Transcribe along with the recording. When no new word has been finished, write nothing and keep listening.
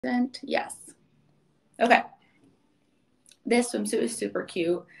Yes. Okay. This swimsuit is super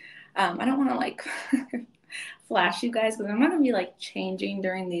cute. I don't want to like flash you guys because I'm not going to be like changing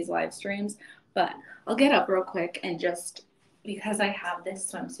during these live streams, but I'll get up real quick and just because I have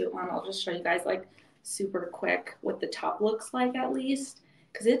this swimsuit on, I'll just show you guys like super quick what the top looks like at least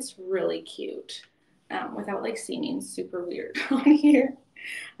because it's really cute without like seeming super weird on here.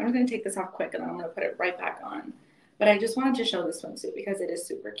 I'm just going to take this off quick and then I'm going to put it right back on. But I just wanted to show the swimsuit because it is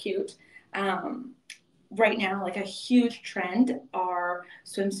super cute. Right now, like a huge trend are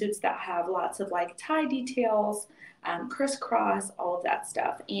swimsuits that have lots of like tie details, crisscross, all of that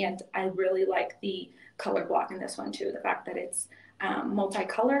stuff. And I really like the color block in this one too. The fact that it's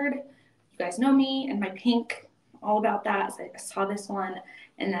multicolored. You guys know me and my pink, all about that. So I saw this one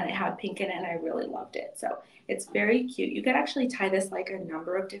and then it had pink in it and I really loved it. So it's very cute. You could actually tie this like a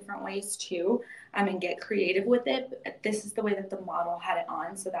number of different ways too, and get creative with it. This is the way that the model had it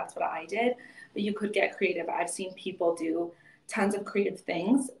on, so that's what I did. But you could get creative. I've seen people do tons of creative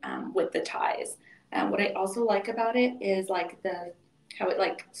things with the ties. What I also like about it is like how it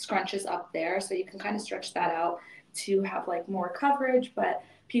like scrunches up there, so you can kind of stretch that out to have like more coverage. But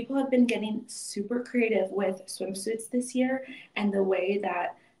people have been getting super creative with swimsuits this year and the way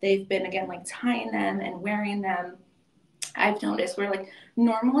that they've been again like tying them and wearing them. I've noticed where like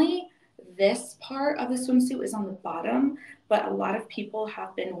normally this part of the swimsuit is on the bottom, but a lot of people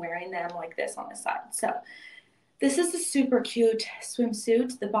have been wearing them like this on the side. So this is a super cute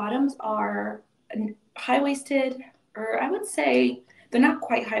swimsuit. The bottoms are high-waisted, or I would say they're not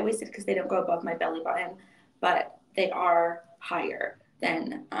quite high-waisted because they don't go above my belly button, but they are higher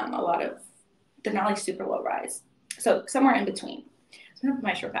than a lot of, they're not like super low rise. So somewhere in between. So I'm gonna put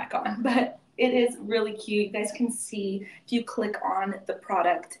my shirt back on, but it is really cute. You guys can see, if you click on the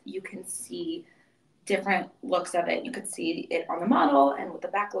product, you can see different looks of it. You could see it on the model and what the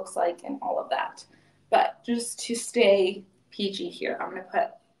back looks like and all of that. But just to stay PG here, I'm going to put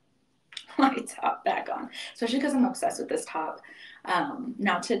my top back on, especially because I'm obsessed with this top.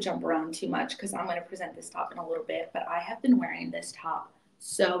 Not to jump around too much because I'm going to present this top in a little bit, but I have been wearing this top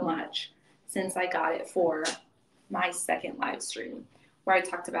so much since I got it for my second live stream where I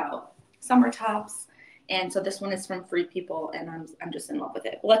talked about summer tops. And so this one is from Free People, and I'm just in love with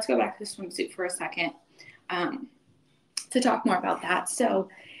it. But let's go back to the swimsuit for a second to talk more about that. So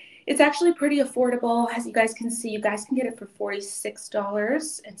it's actually pretty affordable. As you guys can see, you guys can get it for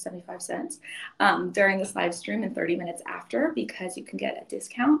 $46.75 during this live stream and 30 minutes after because you can get a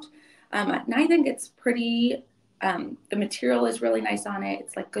discount. And I think it's pretty, the material is really nice on it.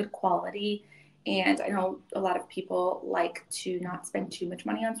 It's like good quality. And I know a lot of people like to not spend too much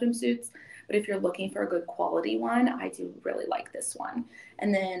money on swimsuits, but if you're looking for a good quality one, I do really like this one.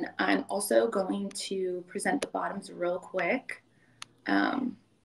 And then I'm also going to present the bottoms real quick.